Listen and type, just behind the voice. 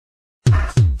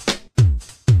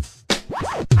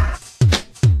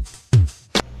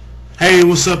Hey,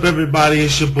 what's up, everybody?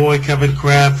 It's your boy Kevin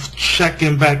Kraft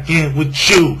checking back in with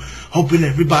you. Hoping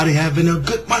everybody having a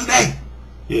good Monday.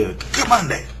 Yeah, good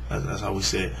Monday. That's how we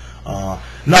say it. A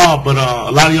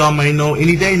lot of y'all may know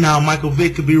any day now Michael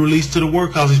Vick could be released to the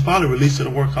workhouse. He's probably released to the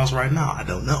workhouse right now. I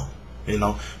don't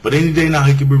know. But any day now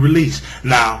he could be released.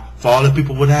 Now, for all the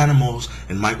people with animals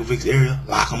in Michael Vick's area,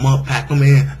 lock them up, pack them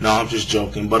in. No, I'm just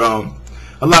joking. But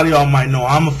a lot of y'all might know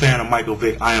I'm a fan of Michael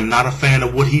Vick. I am not a fan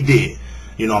of what he did.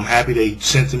 I'm happy they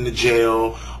sent him to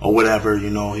jail or whatever.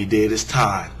 He did his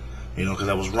time. Because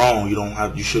that was wrong.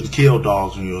 You shouldn't kill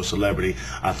dogs when you're a celebrity.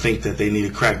 I think that they need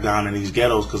to crack down in these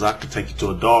ghettos, because I could take you to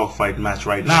a dog fight match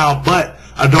right now, but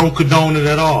I don't condone it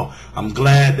at all. I'm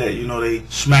glad that they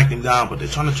smacked him down, but they're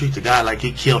trying to treat the guy like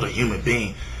he killed a human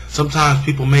being. Sometimes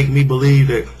people make me believe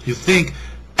that you think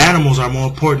animals are more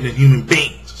important than human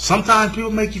beings. Sometimes people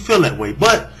make you feel that way,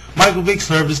 but Michael Vick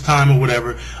served his time or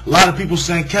whatever. A lot of people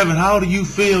saying, Kevin, how do you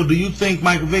feel? Do you think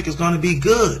Michael Vick is going to be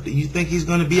good? Do you think he's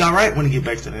going to be all right when he gets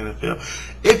back to the NFL?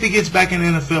 If he gets back in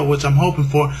the NFL, which I'm hoping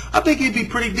for, I think he'd be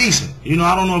pretty decent.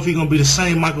 I don't know if he's going to be the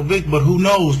same Michael Vick, but who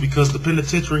knows? Because the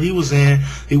penitentiary he was in,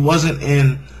 he wasn't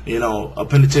in, a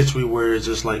penitentiary where it's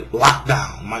just like locked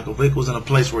down. Michael Vick was in a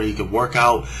place where he could work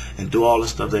out and do all the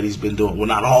stuff that he's been doing. Well,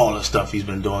 not all the stuff he's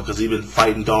been doing, because he's been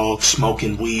fighting dogs,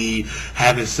 smoking weed,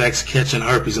 having sex, catching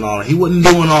herpes and all that. He wasn't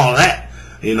doing all that,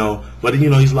 but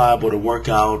he's liable to work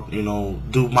out,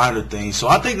 do minor things. So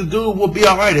I think the dude will be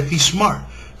all right if he's smart,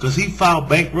 because he filed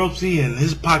bankruptcy and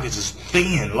his pockets is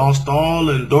thin, lost all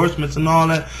the endorsements and all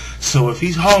that. So if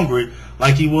he's hungry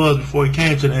like he was before he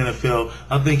came to the NFL,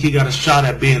 I think he got a shot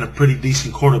at being a pretty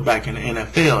decent quarterback in the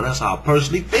NFL. That's how I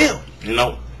personally feel,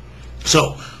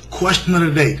 So, question of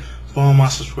the day for all my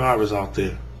subscribers out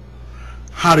there.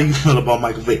 How do you feel about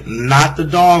Michael Vick? Not the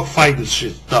dog fighting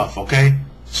shit stuff, okay?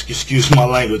 Excuse my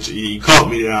language. You caught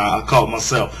me there. I caught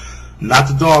myself. Not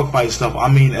the dog fighting stuff. I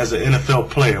mean, as an NFL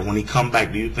player, when he come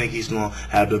back, do you think he's going to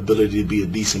have the ability to be a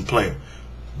decent player?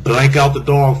 Blank out the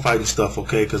dog fighting stuff,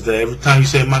 okay? Because every time you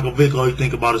say Michael Vick, all you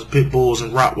think about is pit bulls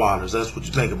and Rottweilers. That's what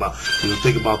you think about. You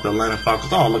think about the Atlanta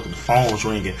Falcons. Oh, look at the phones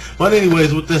ringing. But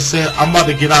anyways, with this said, I'm about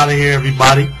to get out of here,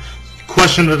 everybody.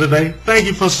 Question of the day. Thank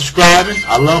you for subscribing.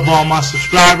 I love all my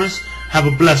subscribers. Have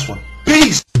a blessed one.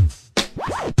 Peace.